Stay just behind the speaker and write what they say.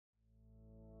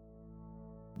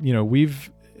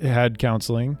we've had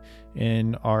counseling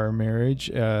in our marriage,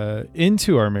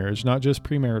 into our marriage, not just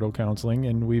premarital counseling.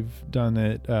 And we've done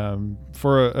it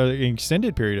for an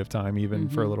extended period of time, even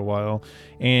for a little while.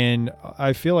 And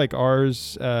I feel like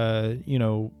ours,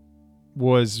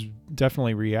 was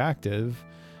definitely reactive.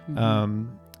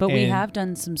 But we have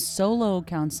done some solo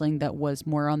counseling that was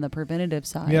more on the preventative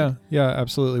side. Yeah,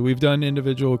 absolutely. We've done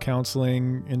individual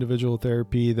counseling, individual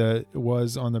therapy that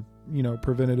was on the,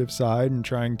 preventative side and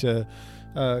trying to,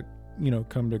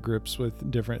 come to grips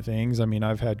with different things. I mean,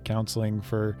 I've had counseling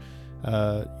for,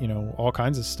 all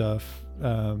kinds of stuff,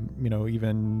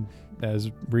 even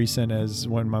as recent as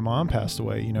when my mom passed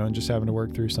away, and just having to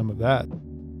work through some of that.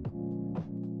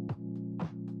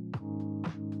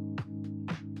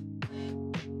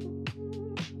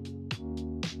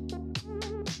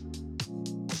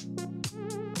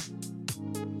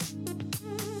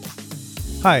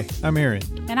 Hi, I'm Aaron.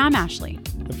 And I'm Ashley.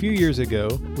 A few years ago,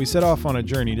 we set off on a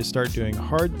journey to start doing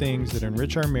hard things that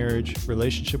enrich our marriage,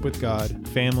 relationship with God,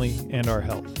 family, and our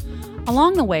health.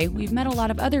 Along the way, we've met a lot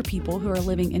of other people who are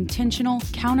living intentional,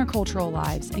 countercultural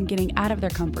lives and getting out of their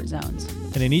comfort zones.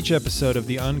 And in each episode of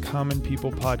the Uncommon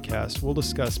People podcast, we'll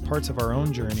discuss parts of our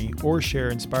own journey or share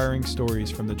inspiring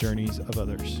stories from the journeys of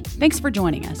others. Thanks for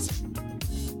joining us.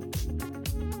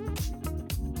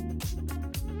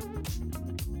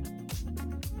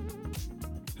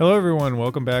 Hello, everyone.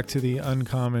 Welcome back to the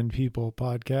Uncommon People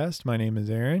podcast. My name is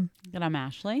Aaron. And I'm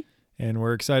Ashley. And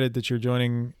we're excited that you're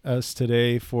joining us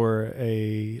today for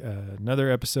another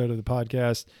episode of the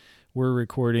podcast. We're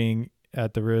recording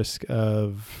at the risk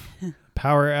of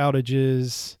power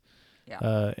outages,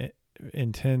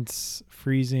 intense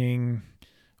freezing.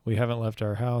 We haven't left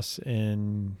our house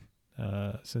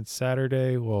since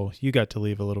Saturday. Well, you got to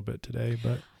leave a little bit today,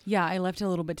 but... Yeah, I left a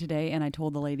little bit today, and I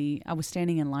told the lady, I was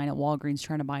standing in line at Walgreens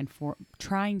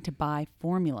trying to buy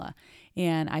formula,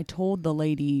 and I told the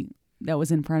lady that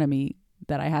was in front of me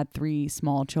that I had 3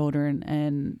 small children,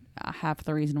 and half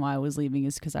the reason why I was leaving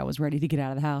is because I was ready to get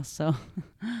out of the house, so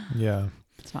yeah,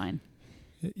 it's fine.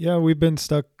 Yeah, we've been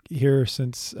stuck here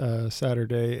since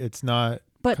Saturday. It's not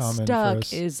common for us.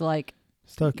 Stuck is like...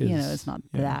 Stuck is, it's not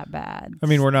that bad. I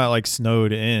mean, we're not like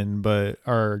snowed in, but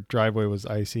our driveway was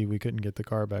icy. We couldn't get the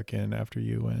car back in after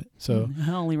you went. So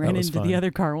I only ran into the other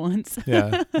car once.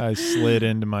 Yeah, I slid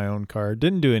into my own car.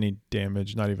 Didn't do any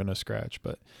damage, not even a scratch.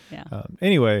 But yeah.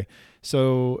 Anyway,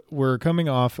 so we're coming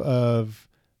off of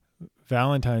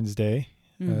Valentine's Day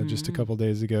just a couple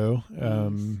days ago.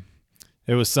 Nice.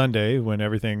 It was Sunday when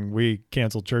we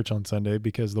canceled church on Sunday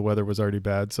because the weather was already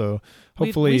bad. So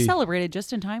hopefully we celebrated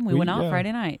just in time. We went out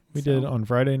Friday night. We did on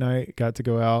Friday night, got to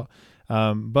go out.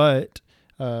 But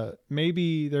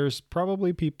maybe there's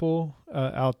probably people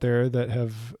out there that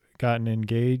have gotten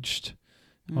engaged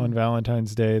on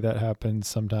Valentine's Day. That happens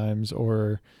sometimes,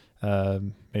 or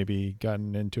maybe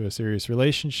gotten into a serious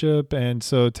relationship. And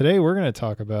so today we're going to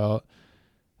talk about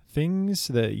things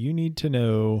that you need to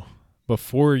know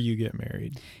before you get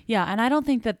married. Yeah, and I don't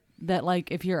think that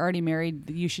like if you're already married,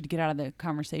 you should get out of the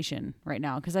conversation right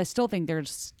now, because I still think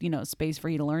there's space for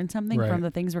you to learn something from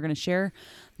the things we're going to share.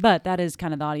 But that is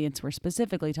kind of the audience we're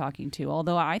specifically talking to.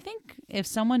 Although I think if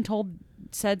someone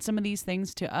said some of these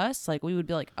things to us, like we would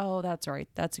be like, oh, that's right,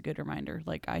 that's a good reminder.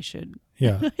 Like I should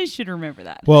remember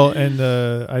that. Well, and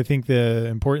I think the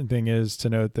important thing is to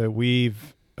note that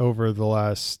we've over the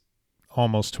last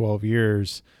almost 12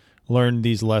 years learned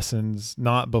these lessons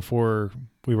not before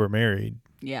we were married.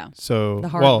 Yeah. So the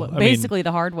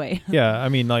hard way. Yeah. I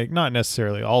mean, like not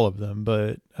necessarily all of them,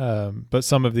 but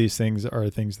some of these things are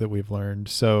things that we've learned.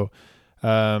 So,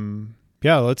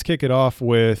 let's kick it off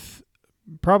with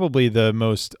probably the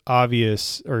most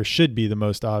obvious, or should be the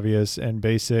most obvious and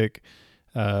basic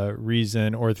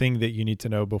reason or thing that you need to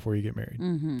know before you get married.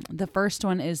 Mm-hmm. The first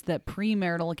one is that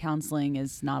premarital counseling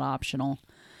is not optional.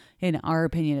 In our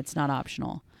opinion, it's not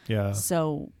optional. Yeah.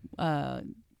 So,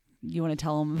 you want to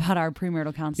tell them about our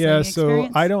premarital counseling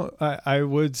experience? So I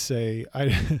would say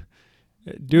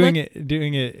doing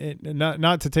it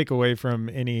not to take away from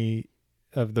any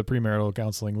of the premarital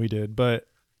counseling we did, but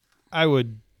I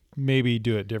would maybe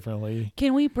do it differently.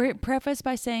 Can we preface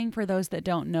by saying, for those that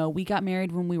don't know, we got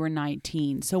married when we were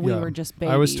 19, so we were just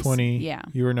babies. I was 20. Yeah.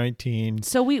 You were 19.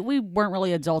 So we weren't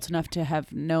really adult enough to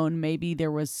have known maybe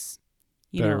there was...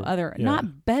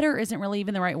 not better isn't really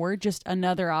even the right word, just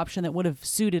another option that would have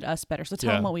suited us better. So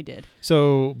tell them what we did.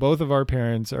 So both of our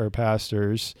parents are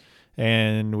pastors,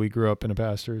 and we grew up in a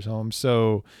pastor's home.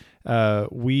 So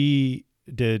we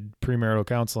did premarital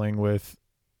counseling with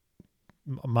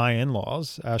my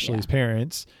in-laws, Ashley's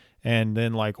parents, and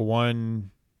then like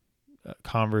one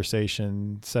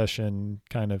conversation session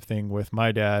kind of thing with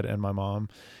my dad and my mom.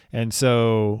 And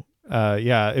so,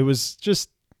 it was just,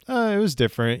 it was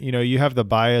different. You have the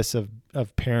bias of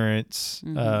parents,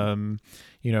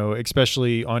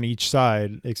 especially on each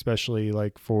side, especially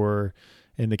like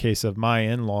in the case of my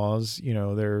in-laws,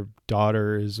 their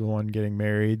daughter is the one getting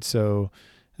married. So,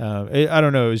 I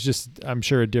don't know. It was just, I'm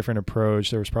sure, a different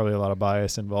approach. There was probably a lot of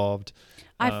bias involved.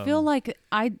 I feel like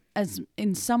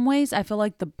in some ways, I feel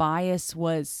like the bias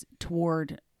was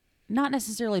not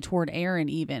necessarily toward Aaron,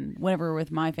 even whenever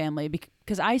with my family,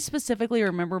 because I specifically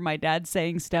remember my dad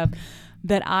saying stuff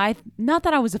that not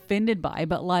that I was offended by,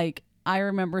 but like, I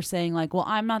remember saying like, well,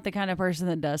 I'm not the kind of person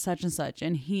that does such and such.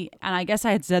 And I guess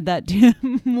I had said that to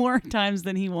him more times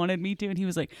than he wanted me to. And he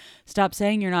was like, stop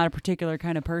saying you're not a particular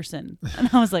kind of person. And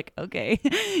I was like, okay,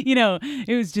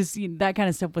 it was just, that kind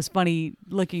of stuff was funny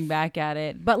looking back at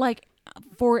it. But like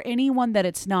for anyone that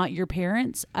it's not your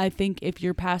parents, I think if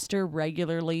your pastor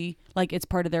regularly, like it's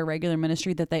part of their regular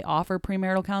ministry that they offer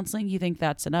premarital counseling, you think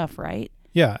that's enough, right?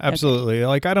 Yeah, absolutely. Okay.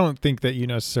 Like, I don't think that you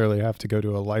necessarily have to go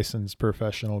to a licensed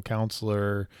professional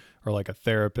counselor or like a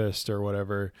therapist or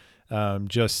whatever,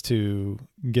 just to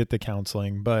get the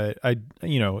counseling. But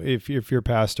if your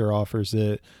pastor offers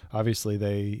it, obviously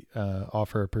they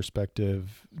offer a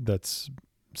perspective that's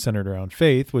centered around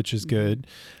faith, which is good.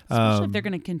 Especially if they're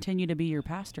going to continue to be your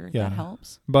pastor. Yeah. That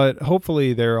helps. But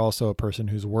hopefully they're also a person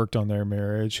who's worked on their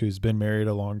marriage, who's been married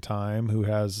a long time, who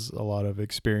has a lot of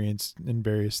experience in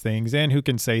various things, and who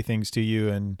can say things to you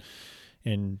in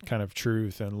kind of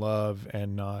truth and love,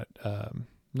 and not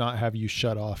have you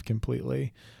shut off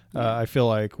completely. I feel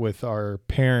like with our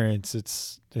parents,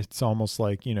 it's almost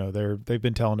like, they've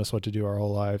been telling us what to do our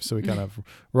whole life. So we kind of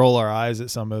roll our eyes at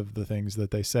some of the things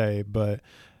that they say, but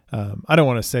I don't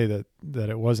want to say that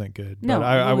it wasn't good, no, but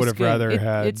I would have rather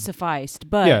had it sufficed,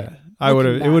 but yeah,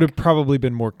 it would have probably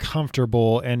been more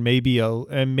comfortable and maybe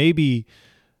hit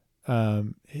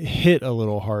a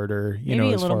little harder, maybe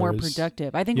a as little far more as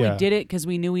productive. I think we did it because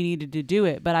we knew we needed to do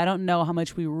it, but I don't know how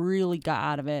much we really got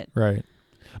out of it. Right.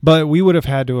 But we would have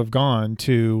had to have gone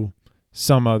to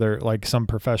some other, like some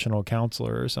professional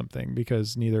counselor or something,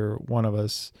 because neither one of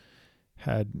us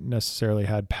had necessarily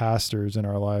had pastors in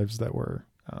our lives that were.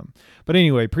 But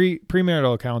anyway,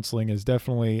 premarital counseling is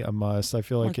definitely a must. I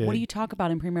feel like what do you talk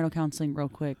about in premarital counseling, real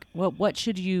quick? What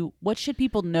should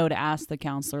people know to ask the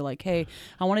counselor? Like, hey,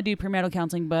 I want to do premarital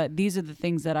counseling, but these are the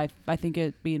things that I think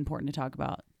it'd be important to talk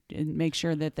about, and make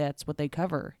sure that that's what they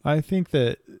cover. I think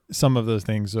that some of those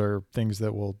things are things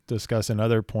that we'll discuss in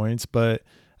other points, but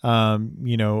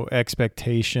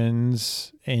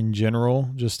expectations in general,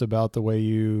 just about the way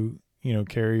you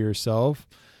carry yourself,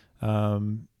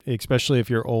 especially if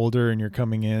you're older and you're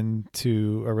coming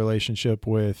into a relationship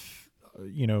with,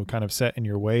 kind of set in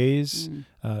your ways.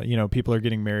 People are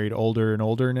getting married older and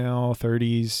older now,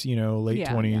 30s, late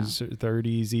 20s,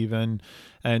 30s even.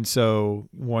 And so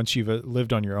once you've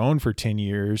lived on your own for 10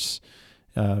 years,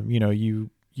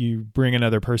 you bring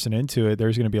another person into it,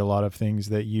 there's going to be a lot of things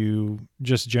that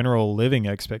just general living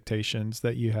expectations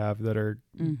that you have that are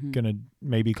going to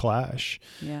maybe clash.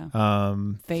 Yeah.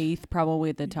 Faith probably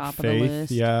at the top of the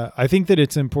list. Yeah. I think that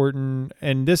it's important,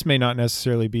 and this may not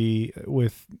necessarily be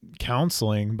with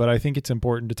counseling, but I think it's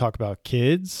important to talk about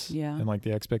kids and like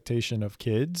the expectation of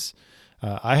kids.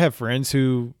 I have friends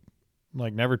who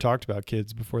like never talked about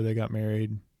kids before they got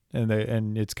married,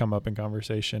 and it's come up in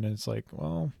conversation, and it's like,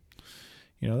 well,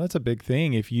 that's a big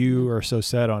thing. If you are so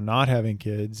set on not having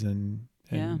kids and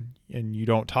you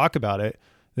don't talk about it,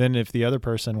 then if the other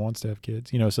person wants to have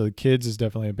kids, so the kids is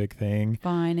definitely a big thing.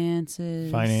 Finances,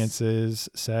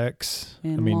 sex,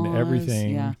 in-laws,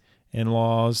 everything,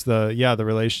 in-laws, the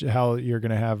relation, how you're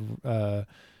going to have,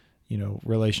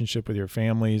 relationship with your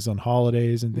families on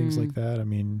holidays and things like that.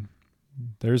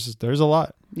 There's a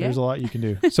lot. There's a lot you can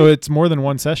do. So it's more than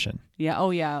one session. Yeah. Oh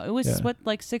yeah. It was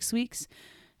like 6 weeks.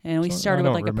 And we started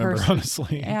with like a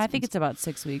honestly. Yeah, I think it's about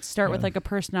 6 weeks. Start with like a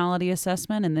personality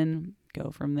assessment and then go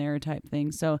from there type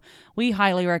thing. So we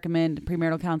highly recommend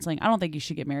premarital counseling. I don't think you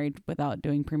should get married without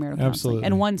doing premarital counseling.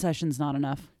 And one session's not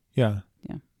enough. Yeah.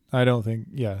 Yeah. I don't think,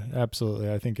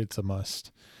 absolutely. I think it's a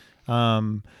must.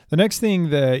 The next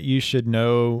thing that you should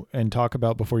know and talk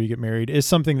about before you get married is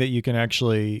something that you can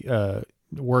actually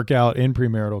work out in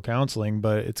premarital counseling,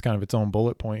 but it's kind of its own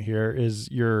bullet point here, is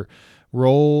your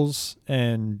roles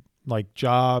and like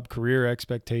job, career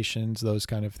expectations, those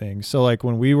kind of things. So like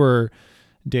when we were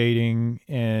dating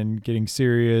and getting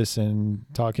serious and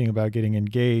talking about getting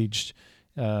engaged,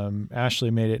 Ashley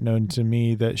made it known to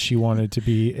me that she wanted to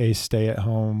be a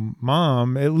stay-at-home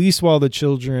mom, at least while the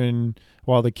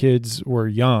kids were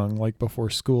young, like before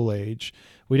school age,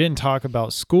 we didn't talk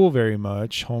about school very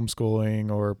much,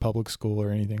 homeschooling or public school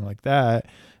or anything like that.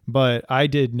 But I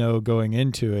did know going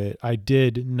into it, I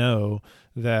did know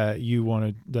that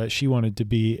she wanted to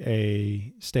be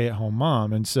a stay-at-home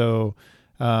mom. And so,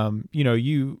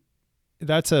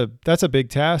 that's a big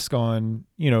task on,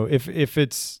 if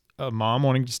it's a mom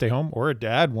wanting to stay home or a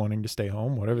dad wanting to stay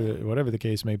home, whatever the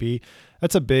case may be,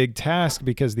 that's a big task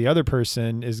because the other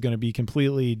person is going to be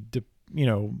completely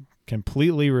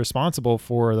responsible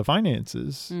for the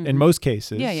finances in most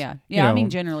cases. Yeah. I mean,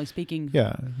 generally speaking.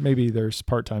 Yeah. Maybe there's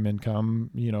part-time income,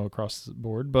 across the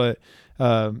board, but,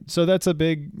 so that's a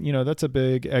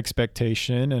big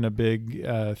expectation and a big,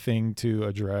 thing to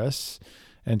address.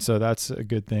 And so that's a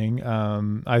good thing.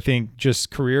 I think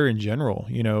just career in general,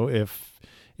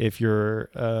 if you're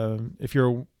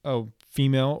a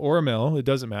female or a male, it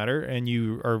doesn't matter, and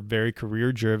you are very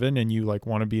career driven and you like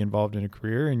want to be involved in a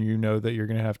career and you know that you're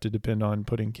going to have to depend on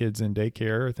putting kids in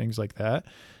daycare or things like that.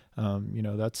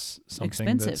 That's something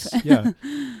expensive. That's, yeah.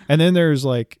 And then there's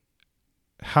like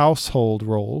household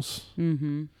roles.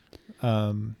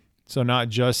 So not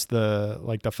just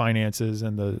the finances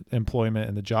and the employment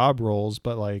and the job roles,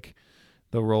 but like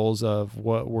the roles of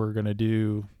what we're going to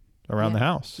do around the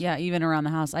house. Yeah, even around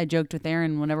the house. I joked with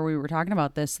Aaron whenever we were talking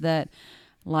about this that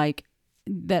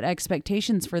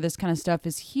expectations for this kind of stuff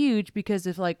is huge because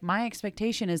if like my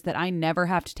expectation is that I never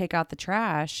have to take out the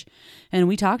trash, and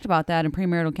we talked about that in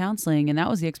premarital counseling, and that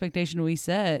was the expectation we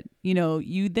set, you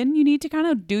need to kind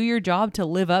of do your job to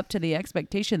live up to the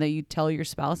expectation that you tell your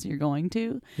spouse that you're going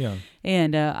to. Yeah.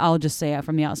 And I'll just say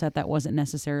from the outset that wasn't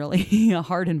necessarily a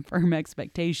hard and firm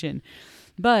expectation,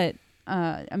 but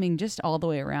just all the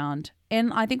way around.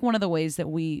 And I think one of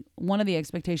the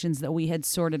expectations that we had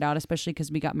sorted out, especially because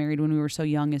we got married when we were so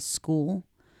young, is school.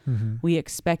 Mm-hmm. We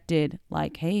expected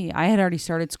like, hey, I had already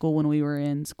started school when we were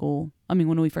in school.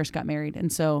 When we first got married.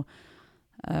 And so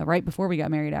right before we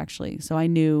got married, actually. So I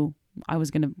knew I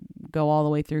was going to go all the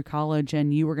way through college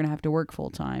and you were going to have to work full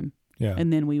time. Yeah.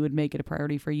 And then we would make it a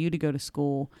priority for you to go to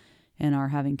school and our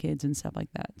having kids and stuff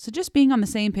like that. So just being on the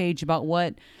same page about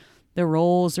what the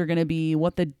roles are going to be,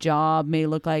 what the job may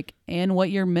look like, and what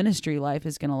your ministry life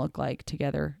is going to look like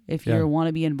together. If you want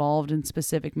to be involved in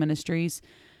specific ministries,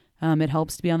 it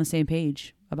helps to be on the same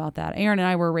page about that. Aaron and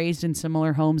I were raised in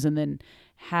similar homes and then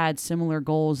had similar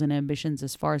goals and ambitions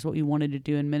as far as what we wanted to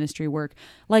do in ministry work.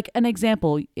 Like an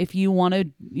example, if you want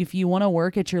to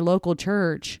work at your local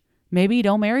church, maybe you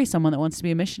don't marry someone that wants to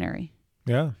be a missionary.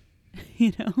 Yeah.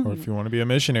 Or if you want to be a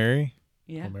missionary,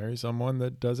 yeah, marry someone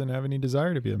that doesn't have any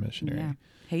desire to be a missionary. Yeah.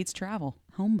 Hates travel,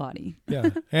 homebody.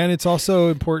 Yeah. And it's also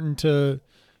important to,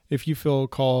 if you feel a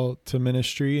call to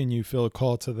ministry and you feel a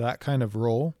call to that kind of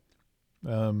role,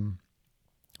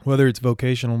 whether it's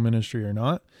vocational ministry or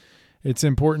not, it's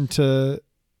important to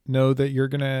know that you're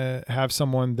going to have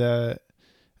someone that,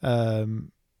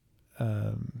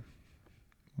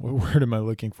 what word am I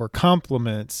looking for?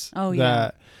 Compliments that.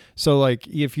 Yeah. So like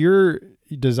if your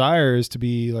desire is to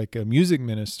be like a music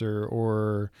minister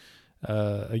or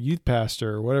a youth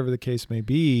pastor or whatever the case may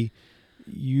be,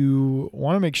 you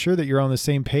want to make sure that you're on the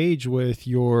same page with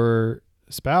your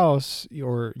spouse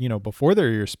or, before they're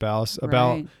your spouse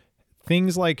about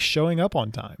things like showing up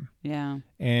on time. Yeah.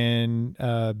 And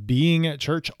being at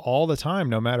church all the time,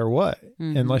 no matter what,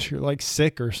 unless you're like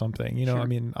sick or something, Sure.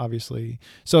 Obviously.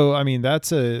 So,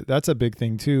 that's a big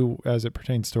thing too, as it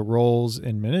pertains to roles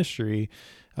in ministry.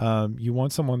 You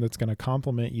want someone that's going to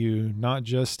compliment you, not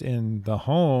just in the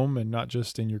home and not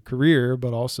just in your career,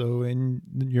 but also in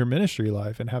your ministry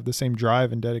life and have the same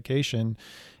drive and dedication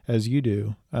as you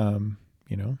do,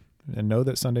 and know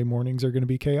that Sunday mornings are going to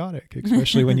be chaotic,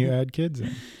 especially when you add kids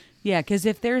in. Yeah, because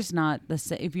if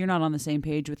you're not on the same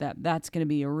page with that, that's going to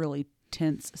be a really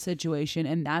tense situation,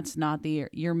 and that's not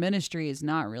your ministry is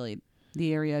not really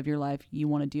the area of your life you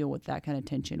want to deal with that kind of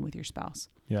tension with your spouse.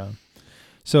 Yeah.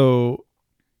 So,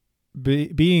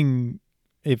 being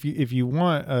if you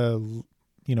want a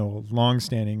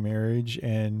long-standing marriage,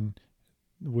 and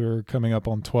we're coming up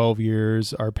on 12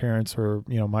 years. Our parents were,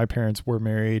 my parents were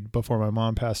married before my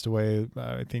mom passed away.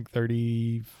 I think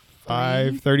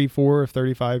 35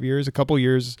 years, a couple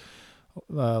years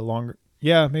longer.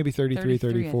 Yeah, maybe 33,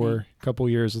 34, a couple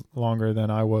years longer than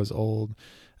I was old.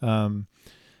 And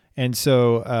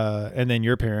so, and then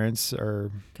your parents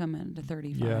are coming to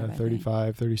 35. Yeah,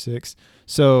 35, 36.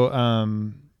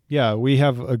 So, we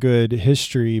have a good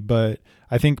history, but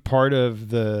I think part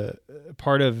of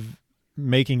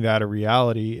making that a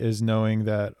reality is knowing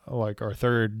that, like, our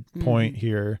third point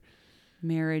here,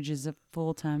 marriage is a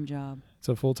full-time job. It's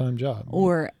a full-time job.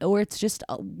 Or it's just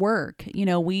work.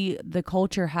 The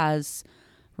culture has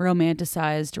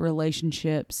romanticized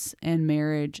relationships and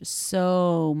marriage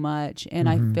so much. And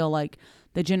I feel like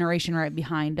the generation right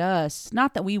behind us,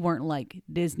 not that we weren't like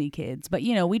Disney kids, but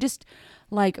we just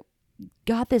like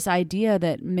got this idea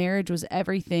that marriage was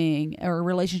everything, or a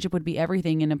relationship would be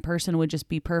everything, and a person would just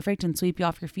be perfect and sweep you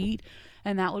off your feet,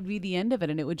 and that would be the end of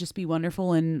it, and it would just be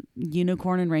wonderful and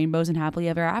unicorn and rainbows and happily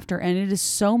ever after. And it is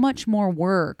so much more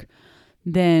work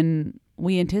than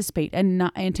we anticipate, and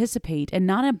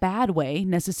not a bad way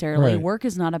necessarily. Right. Work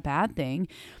is not a bad thing,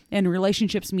 and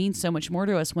relationships mean so much more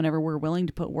to us whenever we're willing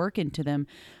to put work into them.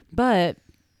 But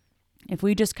if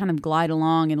we just kind of glide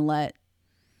along and let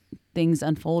things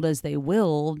unfold as they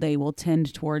will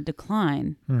tend toward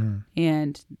decline.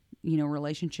 And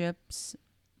relationships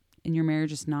in your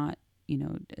marriage is not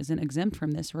isn't exempt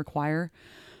from this, require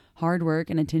hard work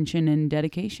and attention and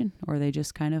dedication, or they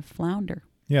just kind of flounder.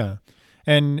 Yeah.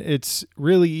 And it's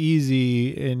really easy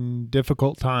in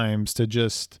difficult times to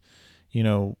just,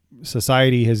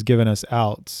 society has given us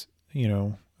outs,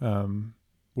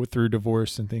 through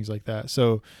divorce and things like that.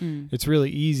 So it's really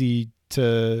easy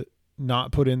to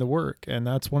not put in the work. And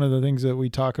that's one of the things that we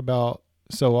talk about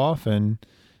so often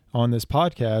on this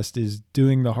podcast, is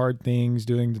doing the hard things,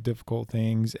 doing the difficult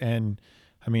things. And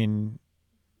I mean,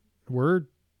 we're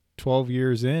 12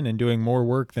 years in and doing more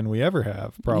work than we ever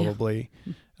have, probably.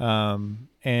 Yeah.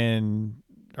 And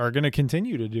are going to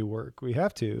continue to do work. We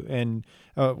have to. And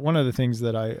one of the things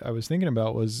that I was thinking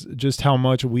about was just how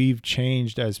much we've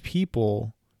changed as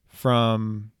people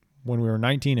from when we were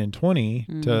 19 and 20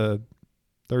 to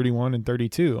 31 and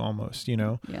 32 almost,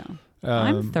 Yeah.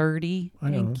 I'm 30.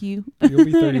 Thank you. You'll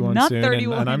be 31 Not soon.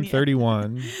 31 and I'm yet.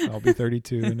 31. I'll be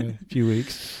 32 in a few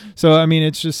weeks. So, I mean,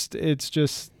 it's just,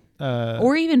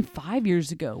 or even 5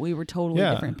 years ago, we were totally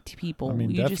different people. I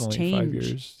mean, you definitely just changed. 5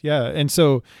 years. Yeah.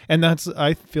 And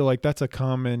I feel like that's a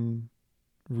common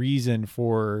reason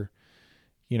for,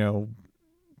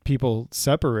 people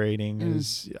separating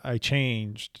is I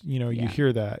changed. You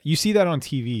hear that. You see that on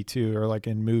TV too, or like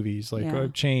in movies. Like,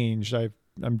 I've changed.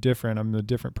 I'm different. I'm a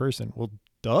different person. Well,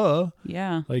 duh.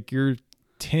 Yeah. Like, you're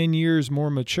 10 years more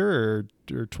mature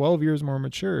or 12 years more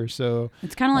mature. So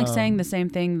it's kind of like saying the same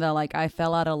thing, the like I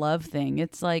fell out of love thing.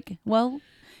 It's like, well,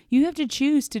 you have to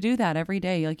choose to do that every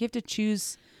day. Like, you have to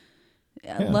choose.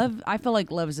 Love. I feel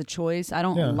like love is a choice. I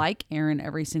don't like Aaron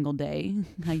every single day.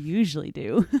 I usually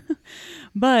do.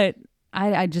 But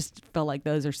I just felt like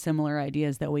those are similar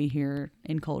ideas that we hear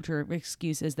in culture,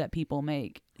 excuses that people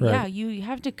make. Right. Yeah, you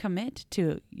have to commit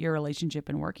to your relationship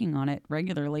and working on it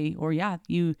regularly, or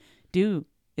you do.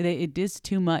 It is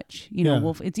too much.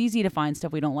 It's easy to find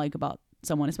stuff we don't like about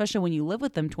someone, especially when you live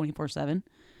with them 24/7.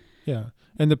 Yeah.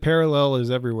 And the parallel is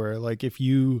everywhere. Like, if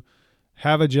you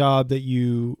have a job that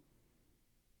you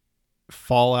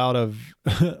fall out of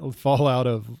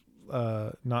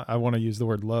not, I want to use the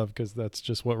word love because that's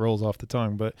just what rolls off the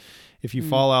tongue. But if you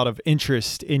fall out of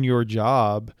interest in your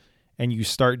job and you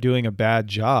start doing a bad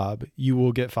job, you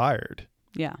will get fired.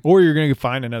 Yeah. Or you're going to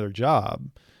find another job.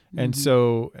 And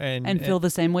so, and feel the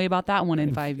same way about that one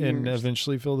in 5 years. And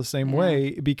eventually feel the same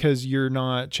way because you're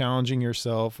not challenging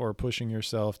yourself or pushing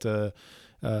yourself to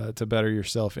better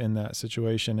yourself in that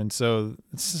situation. And so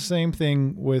it's the same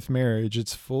thing with marriage.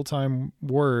 It's full-time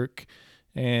work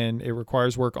and it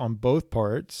requires work on both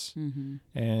parts.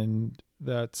 And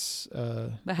that's,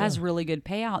 but has really good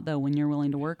payout though, when you're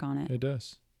willing to work on it. It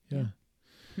does. Yeah.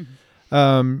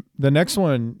 The next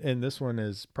one, and this one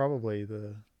is probably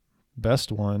the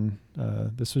best one.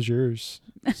 This was yours,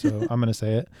 so I'm going to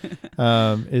say it.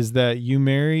 Is that you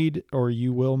married or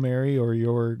you will marry or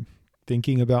you're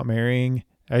thinking about marrying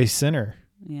a sinner.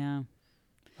 Yeah.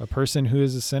 A person who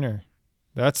is a sinner.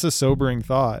 That's a sobering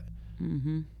thought.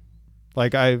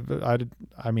 Like I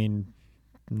mean,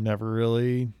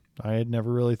 I had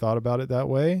never really thought about it that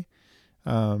way.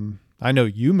 I know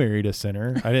you married a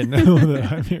sinner. I didn't know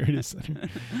that I married a sinner,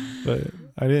 but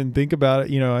I didn't think about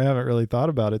it. I haven't really thought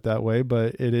about it that way,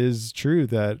 but it is true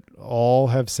that all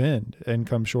have sinned and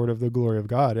come short of the glory of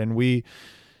God. And we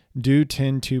do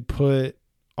tend to put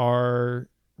our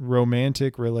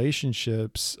romantic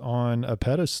relationships on a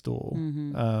pedestal,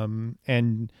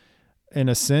 and in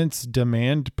a sense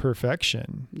demand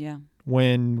perfection. Yeah.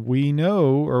 When we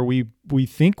know, or we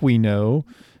think we know,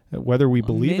 whether we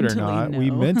believe it or not, we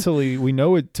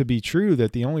know it to be true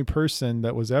that the only person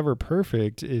that was ever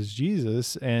perfect is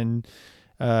Jesus. And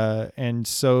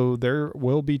so there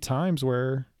will be times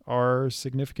where our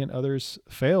significant others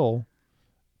fail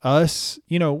us,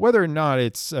 whether or not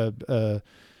it's like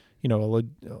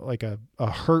a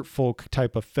hurtful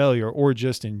type of failure or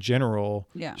just in general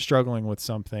struggling with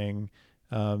something.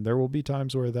 There will be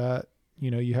times where that,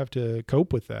 you have to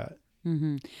cope with that.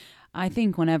 Mm-hmm. I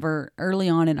think whenever early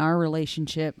on in our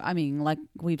relationship, I mean, like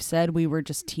we've said, we were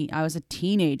just I was a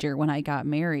teenager when I got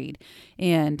married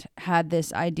and had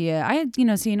this idea. I had,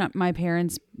 seen my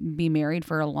parents be married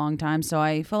for a long time. So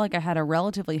I felt like I had a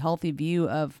relatively healthy view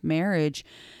of marriage,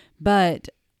 but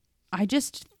I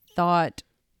just thought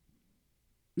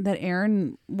that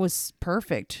Aaron was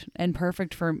perfect and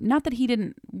perfect for, not that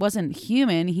he wasn't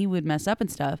human, he would mess up and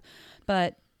stuff,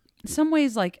 but some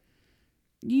ways, like,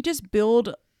 you just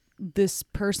build this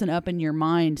person up in your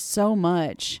mind so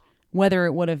much, whether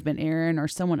it would have been Aaron or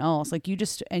someone else, like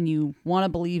and you want to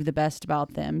believe the best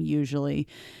about them usually,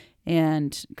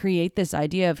 and create this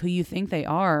idea of who you think they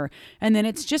are. And then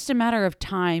it's just a matter of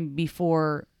time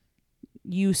before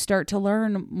you start to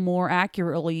learn more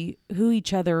accurately who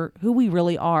we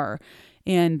really are,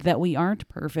 and that we aren't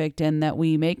perfect and that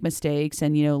we make mistakes,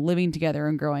 and, living together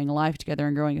and growing a life together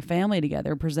and growing a family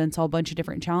together presents a whole bunch of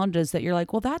different challenges that you're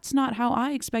like, well, that's not how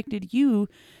I expected you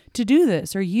to do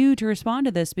this or you to respond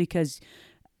to this, because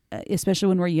especially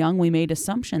when we're young, we made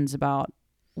assumptions about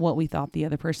what we thought the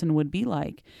other person would be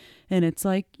like. And it's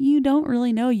like, you don't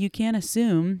really know. You can't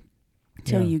assume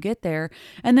till you get there.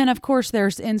 And then, of course,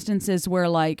 there's instances where,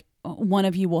 like, one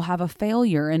of you will have a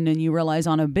failure, and then you realize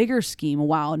on a bigger scheme,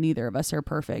 wow, neither of us are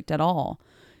perfect at all.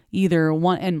 Either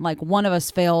one, and like one of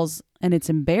us fails and it's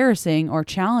embarrassing or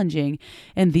challenging,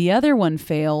 and the other one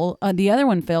fails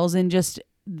in just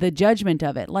the judgment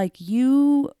of it. Like,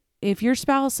 if your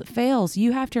spouse fails,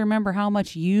 you have to remember how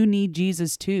much you need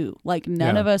Jesus too. Like,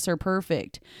 none of us are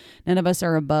perfect. None of us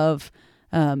are above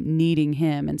needing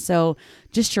him. And so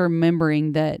just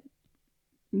remembering that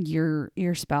your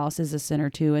spouse is a sinner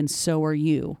too, and so are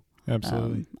you.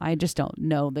 Absolutely. I just don't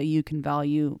know that you can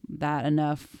value that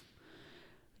enough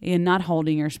in not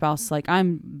holding your spouse. Like,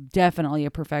 I'm definitely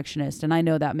a perfectionist, and I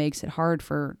know that makes it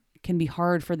can be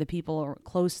hard for the people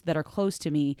that are close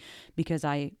to me, because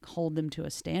I hold them to a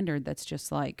standard that's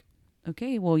just like,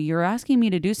 okay, well, you're asking me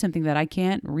to do something that I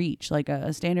can't reach, like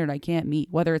a standard I can't meet,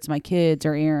 whether it's my kids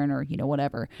or Aaron or,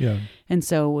 whatever. Yeah. And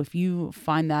so if you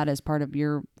find that as part of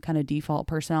your kind of default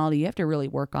personality, you have to really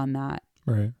work on that.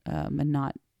 Right. And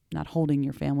not holding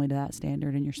your family to that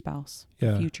standard, and your spouse,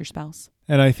 future spouse.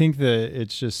 And I think that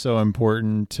it's just so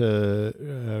important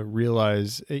to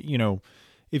realize,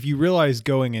 if you realize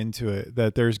going into it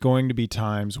that there's going to be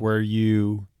times where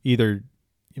you either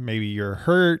maybe you're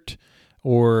hurt,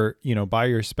 or, by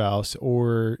your spouse,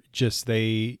 or just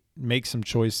they make some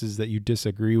choices that you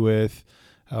disagree with,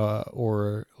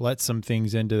 or let some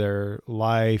things into their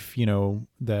life,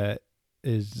 that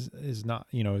is not,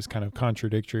 is kind of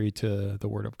contradictory to the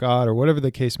Word of God, or whatever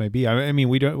the case may be. I mean,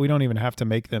 we don't even have to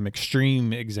make them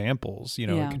extreme examples.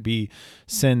 It could be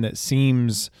sin that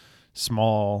seems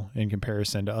small in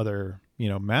comparison to other,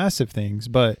 massive things,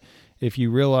 but if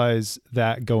you realize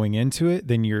that going into it,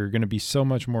 then you're going to be so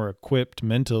much more equipped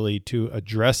mentally to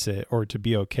address it or to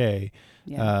be okay.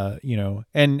 Yeah.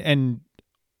 And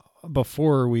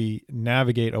before we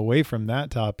navigate away from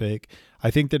that topic, I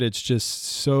think that it's just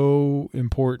so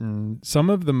important.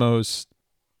 Some of the most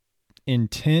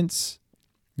intense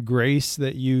grace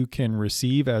that you can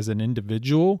receive as an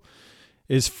individual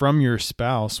is from your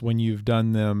spouse when you've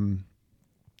done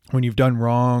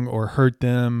wrong or hurt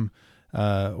them,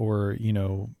 or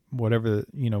whatever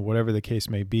the case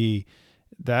may be.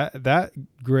 That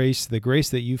grace, the grace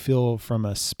that you feel from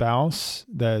a spouse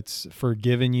that's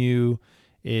forgiven you,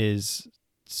 is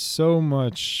so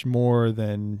much more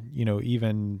than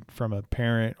even from a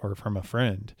parent or from a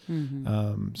friend.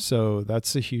 Mm-hmm. So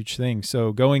that's a huge thing.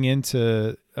 So going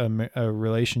into a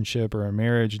relationship or a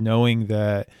marriage, knowing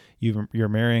that you're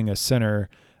marrying a sinner,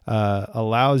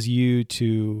 allows you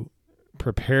to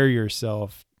prepare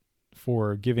yourself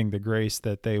for giving the grace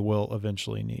that they will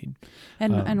eventually need.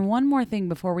 And one more thing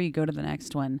before we go to the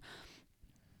next one,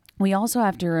 we also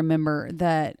have to remember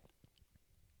that,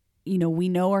 we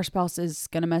know our spouse is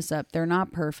going to mess up. They're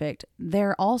not perfect.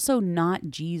 They're also not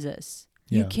Jesus.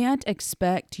 Yeah. You can't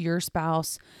expect your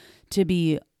spouse to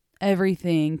be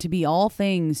everything, to be all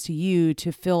things to you,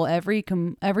 to fill every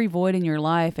void in your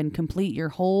life and complete your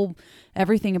whole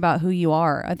everything about who you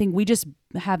are. I think we just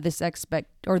have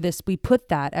we put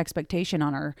that expectation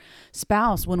on our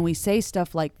spouse when we say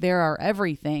stuff like they're our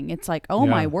everything. It's like, oh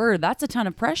my word, that's a ton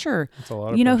of pressure. That's a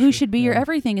lot of pressure. Who should be your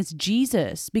everything? It's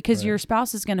Jesus, because your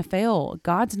spouse is going to fail.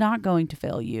 God's not going to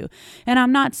fail you. And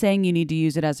I'm not saying you need to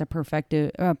use it as a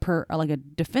like a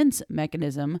defense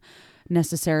mechanism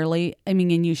necessarily. I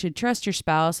mean, and you should trust your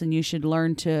spouse, and you should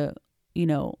learn to,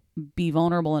 be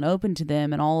vulnerable and open to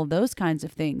them and all of those kinds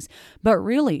of things. But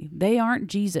really, they aren't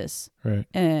Jesus. Right.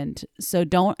 And so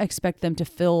don't expect them to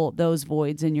fill those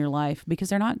voids in your life, because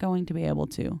they're not going to be able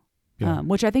to. Yeah.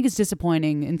 Which I think is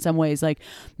disappointing in some ways, like,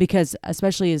 because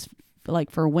especially as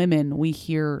like for women, we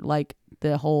hear like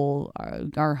the whole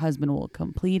our husband will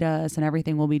complete us and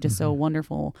everything will be just so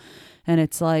wonderful. And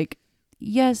it's like,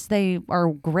 yes, they are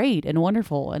great and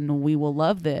wonderful and we will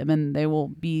love them and they will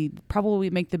be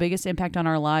probably make the biggest impact on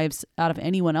our lives out of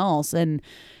anyone else. And,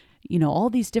 you know,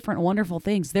 all these different wonderful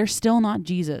things, they're still not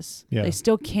Jesus. Yeah. They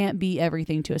still can't be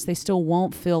everything to us. They still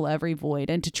won't fill every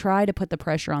void. And to try to put the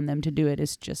pressure on them to do it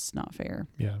is just not fair.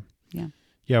 Yeah. Yeah.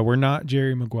 Yeah. We're not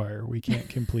Jerry Maguire. We can't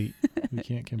complete. We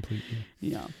can't complete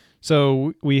you. Yeah.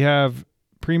 So we have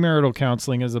premarital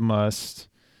counseling as a must.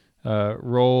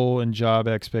 Role and job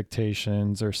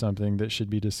expectations are something that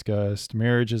should be discussed.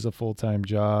 Marriage is a full-time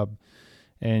job,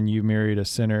 and you married a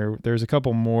sinner. There's a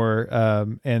couple more.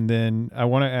 And then I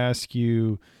want to ask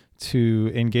you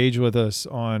to engage with us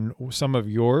on some of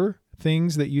your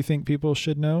things that you think people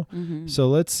should know. Mm-hmm. So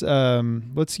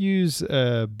let's use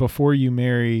before you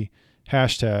marry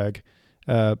hashtag,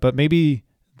 but maybe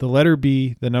the letter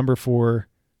B, the number 4,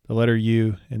 the letter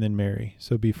U, and then marry.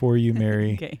 So before you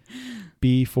marry. Okay.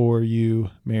 Before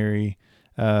you marry,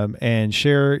 and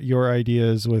share your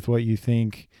ideas with what you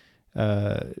think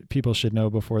people should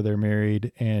know before they're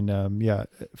married. And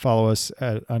follow us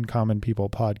at Uncommon People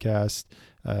Podcast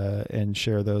and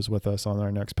share those with us on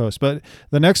our next post. But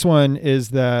the next one is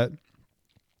that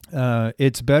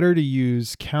it's better to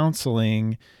use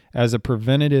counseling as a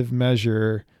preventative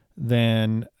measure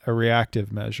than a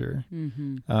reactive measure.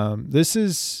 Mm-hmm. This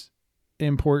is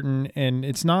important, and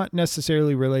it's not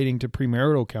necessarily relating to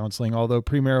premarital counseling, although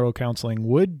premarital counseling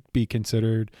would be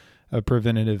considered a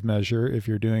preventative measure if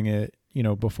you're doing it, you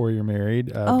know, before you're married.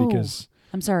 Because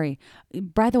I'm sorry.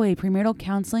 By the way, premarital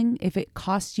counseling, if it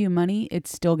costs you money,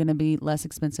 it's still going to be less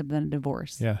expensive than a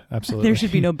divorce. Yeah, absolutely. There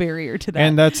should be no barrier to that.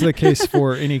 And that's the case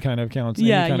for any kind of counseling,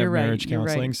 Yeah, any kind you're of right, marriage you're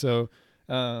counseling. right. So,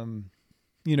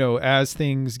 you know, as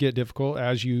things get difficult,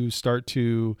 as you start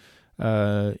to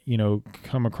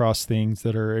come across things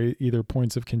that are either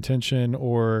points of contention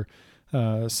or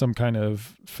some kind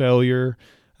of failure,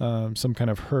 some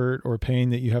kind of hurt or pain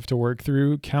that you have to work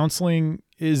through, counseling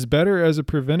is better as a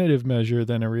preventative measure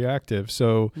than a reactive.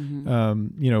 So,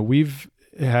 we've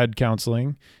had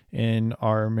counseling in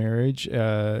our marriage,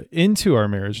 into our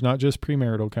marriage, not just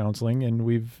premarital counseling. And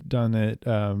we've done it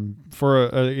for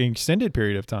an extended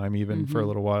period of time, even for a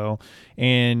little while.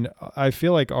 And I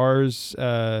feel like ours,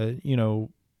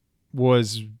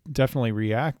 was definitely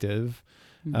reactive.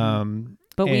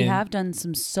 But we have done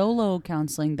some solo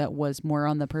counseling that was more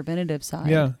on the preventative side.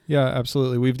 Yeah,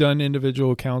 absolutely. We've done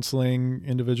individual counseling,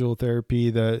 individual therapy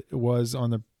that was on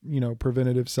the,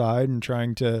 preventative side and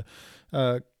trying to,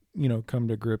 come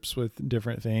to grips with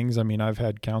different things. I mean, I've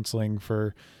had counseling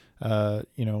for,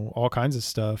 all kinds of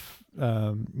stuff,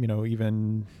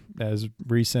 even as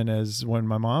recent as when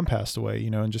my mom passed away,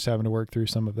 and just having to work through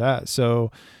some of that.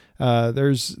 So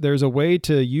there's a way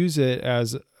to use it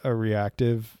as a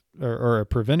reactive or a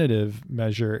preventative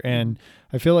measure. And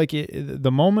I feel like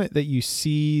the moment that you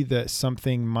see that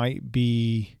something might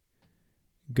be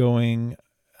going,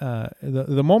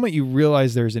 the moment you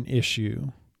realize there's an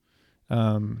issue,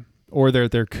 or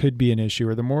there could be an issue,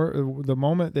 or the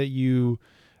moment that you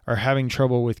are having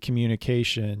trouble with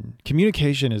communication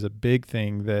is a big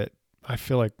thing that I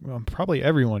feel like probably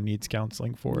everyone needs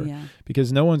counseling for,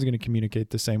 because no one's going to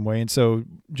communicate the same way. And so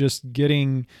just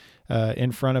getting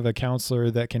in front of a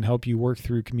counselor that can help you work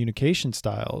through communication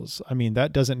styles. I mean,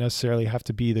 that doesn't necessarily have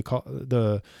to be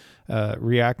the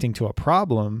reacting to a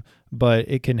problem, but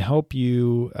it can help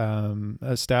you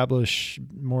establish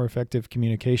more effective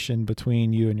communication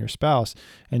between you and your spouse.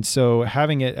 And so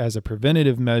having it as a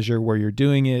preventative measure where you're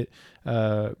doing it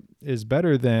is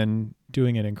better than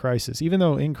doing it in crisis, even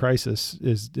though in crisis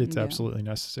it's absolutely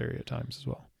necessary at times as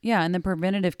well. Yeah, and the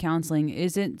preventative counseling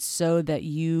isn't so that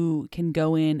you can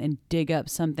go in and dig up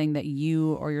something that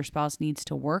you or your spouse needs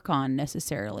to work on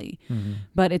necessarily,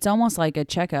 but it's almost like a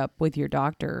checkup with your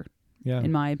doctor,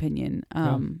 in my opinion.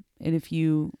 And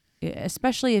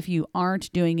especially if you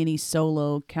aren't doing any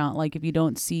solo like if you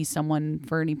don't see someone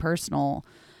for any personal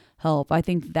help, I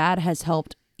think that has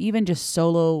helped. Even just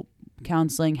solo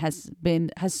counseling has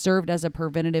served as a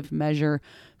preventative measure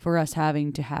for us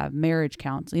having to have marriage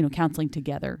counseling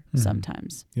together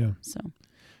sometimes. Yeah.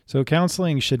 So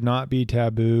counseling should not be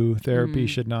taboo. Therapy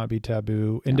should not be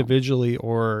taboo, individually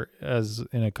or as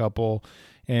in a couple.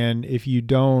 And if you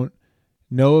don't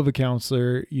know of a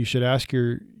counselor, you should ask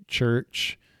your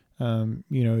church.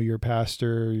 your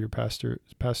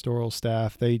pastoral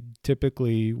staff, they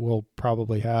typically will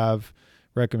probably have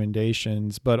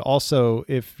recommendations. But also,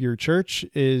 if your church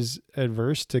is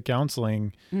adverse to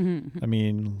counseling, I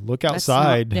mean, look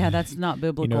outside. That's not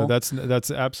biblical.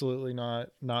 That's absolutely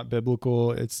not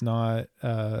biblical. It's not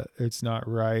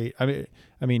right. I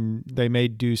mean, they may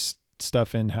do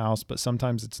stuff in house, but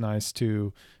sometimes it's nice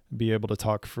to be able to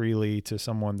talk freely to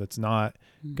someone that's not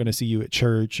going to see you at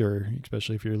church, or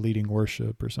especially if you're leading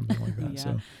worship or something like that. Yeah.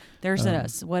 So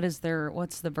there's what's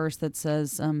the verse that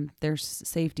says there's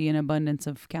safety and abundance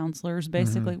of counselors,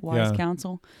 basically, wise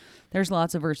counsel. There's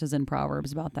lots of verses in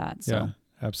Proverbs about that. So. Yeah,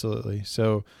 absolutely.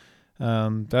 So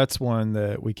that's one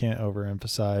that we can't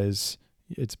overemphasize.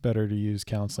 It's better to use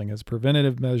counseling as a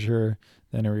preventative measure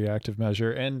than a reactive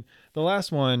measure. And the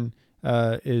last one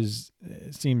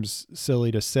seems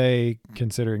silly to say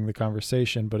considering the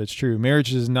conversation, but it's true.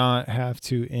 Marriage does not have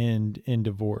to end in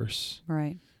divorce.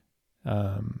 Right.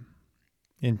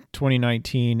 In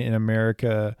 2019 in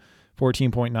America,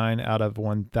 14.9 out of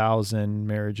 1,000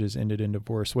 marriages ended in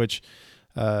divorce, which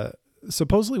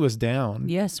supposedly was down.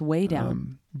 Yes, way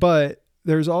down. But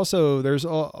there's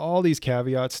all these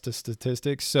caveats to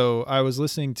statistics. So I was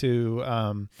listening to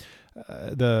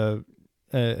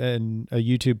a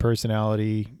YouTube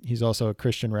personality. He's also a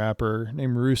Christian rapper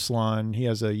named Ruslan. He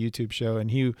has a YouTube show,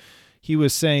 and he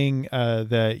was saying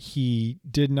that he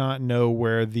did not know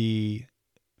where the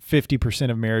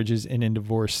 50% of marriages end in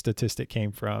divorce statistic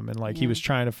came from. And he was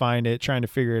trying to find it, trying to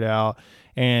figure it out.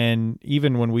 And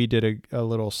even when we did a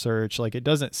little search, it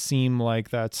doesn't seem like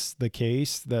that's the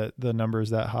case, that the number is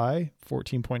that high.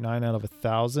 14.9 out of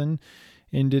 1,000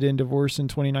 ended in divorce in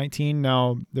 2019.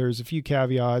 Now, there's a few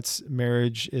caveats.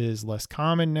 Marriage is less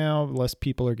common now. Less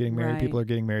people are getting married. Right. People are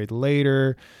getting married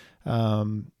later.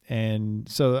 And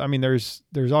so, I mean, there's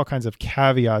all kinds of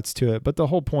caveats to it. But the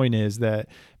whole point is that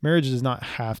marriage does not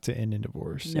have to end in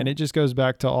divorce. No. And it just goes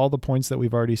back to all the points that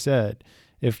we've already said.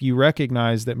 If you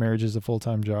recognize that marriage is a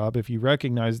full-time job, if you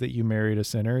recognize that you married a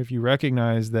sinner, if you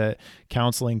recognize that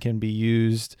counseling can be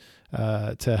used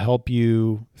to help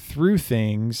you through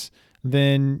things,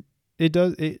 then it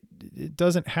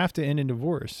doesn't have to end in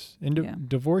divorce.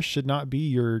 Divorce should not be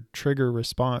your trigger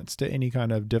response to any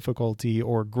kind of difficulty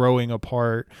or growing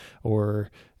apart or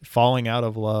falling out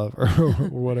of love or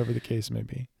whatever the case may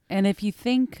be. And if you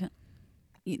think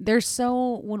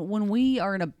when we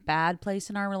are in a bad place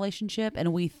in our relationship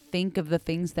and we think of the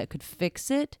things that could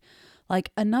fix it,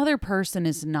 another person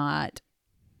is not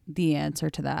the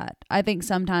answer to that. I think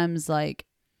sometimes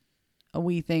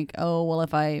we think, oh, well,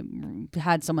 if I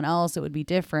had someone else, it would be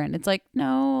different. It's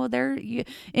no,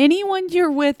 anyone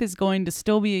you're with is going to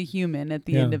still be a human at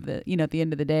the end of at the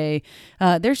end of the day.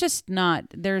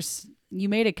 You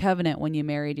made a covenant when you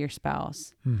married your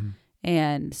spouse. Mm-hmm.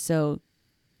 And so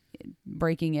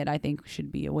breaking it, I think,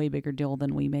 should be a way bigger deal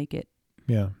than we make it.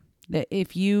 Yeah. That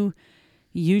if you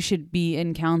should be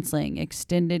in counseling,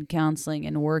 extended counseling,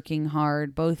 and working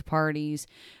hard, both parties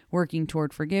working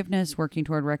toward forgiveness, working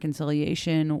toward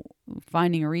reconciliation,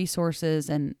 finding resources,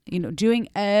 and doing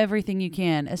everything you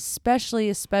can, especially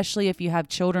if you have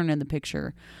children in the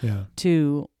picture,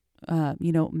 to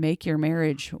make your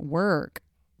marriage work,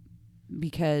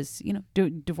 because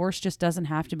divorce just doesn't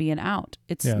have to be an out.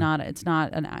 It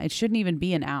shouldn't even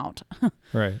be an out.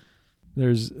 Right.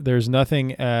 There's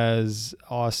nothing as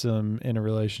awesome in a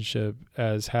relationship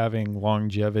as having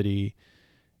longevity,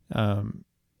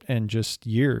 and just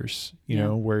years,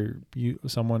 where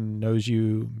someone knows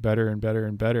you better and better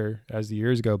and better as the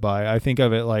years go by. I think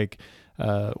of it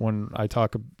when I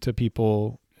talk to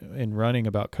people in running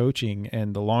about coaching,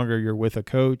 and the longer you're with a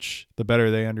coach, the better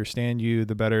they understand you,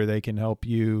 the better they can help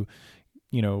you,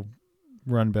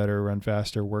 run better, run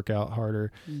faster, work out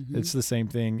harder. Mm-hmm. It's the same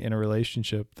thing in a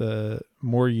relationship. The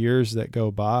more years that go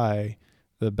by,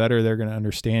 the better they're going to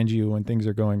understand you when things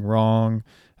are going wrong,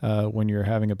 when you're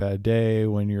having a bad day,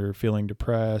 when you're feeling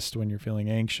depressed, when you're feeling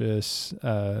anxious.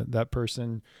 That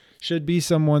person should be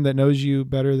someone that knows you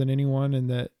better than anyone,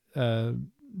 and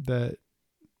that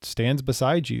stands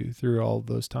beside you through all of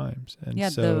those times. And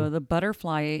the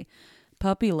butterfly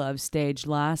puppy love stage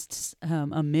lasts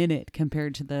a minute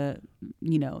compared to the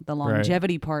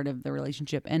longevity part of the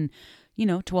relationship. And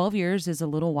 12 years is a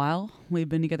little while. We've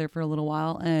been together for a little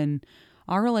while, and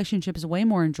our relationship is way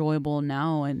more enjoyable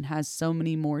now and has so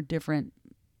many more different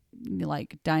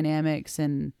dynamics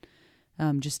and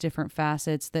just different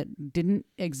facets that didn't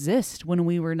exist when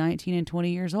we were 19 and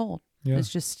 20 years old. Yeah. It's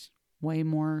just way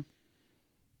more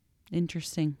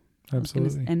interesting.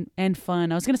 Absolutely. And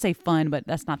fun. I was going to say fun, but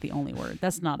that's not the only word.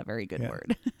 That's not a very good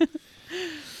word.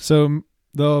 So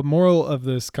the moral of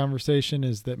this conversation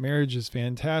is that marriage is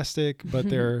fantastic, but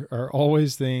there are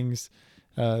always things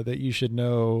that you should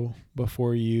know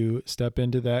before you step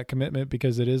into that commitment,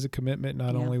 because it is a commitment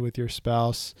not only with your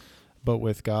spouse, but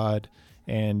with God.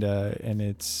 And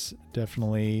it's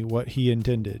definitely what he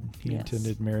intended. He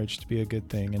intended marriage to be a good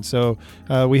thing. And so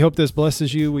we hope this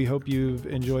blesses you. We hope you've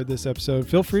enjoyed this episode.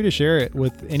 Feel free to share it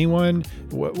with anyone,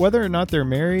 whether or not they're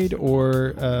married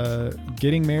or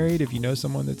getting married. If you know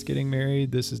someone that's getting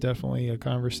married, this is definitely a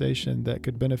conversation that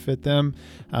could benefit them.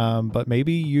 But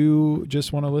maybe you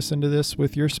just want to listen to this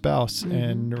with your spouse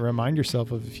and remind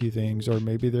yourself of a few things. Or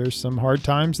maybe there's some hard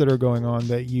times that are going on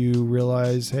that you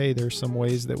realize, hey, there's some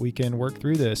ways that we can work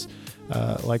through this.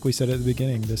 Like we said at the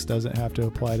beginning, this doesn't have to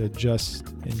apply to just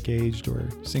engaged or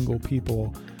single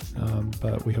people,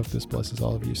 but we hope this blesses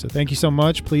all of you. So thank you so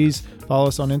much. Please follow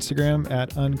us on Instagram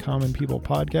at Uncommon People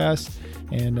Podcast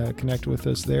and connect with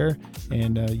us there,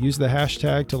 and use the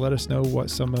hashtag to let us know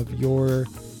what some of your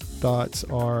thoughts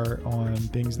are on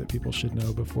things that people should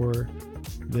know before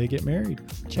they get married.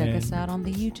 Check us out on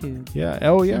the YouTube. Yeah.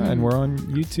 Oh, yeah. And we're on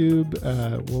YouTube.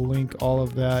 We'll link all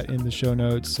of that in the show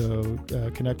notes. So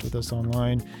connect with us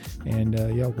online. And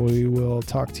we will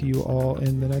talk to you all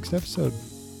in the next episode.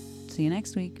 See you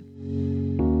next week.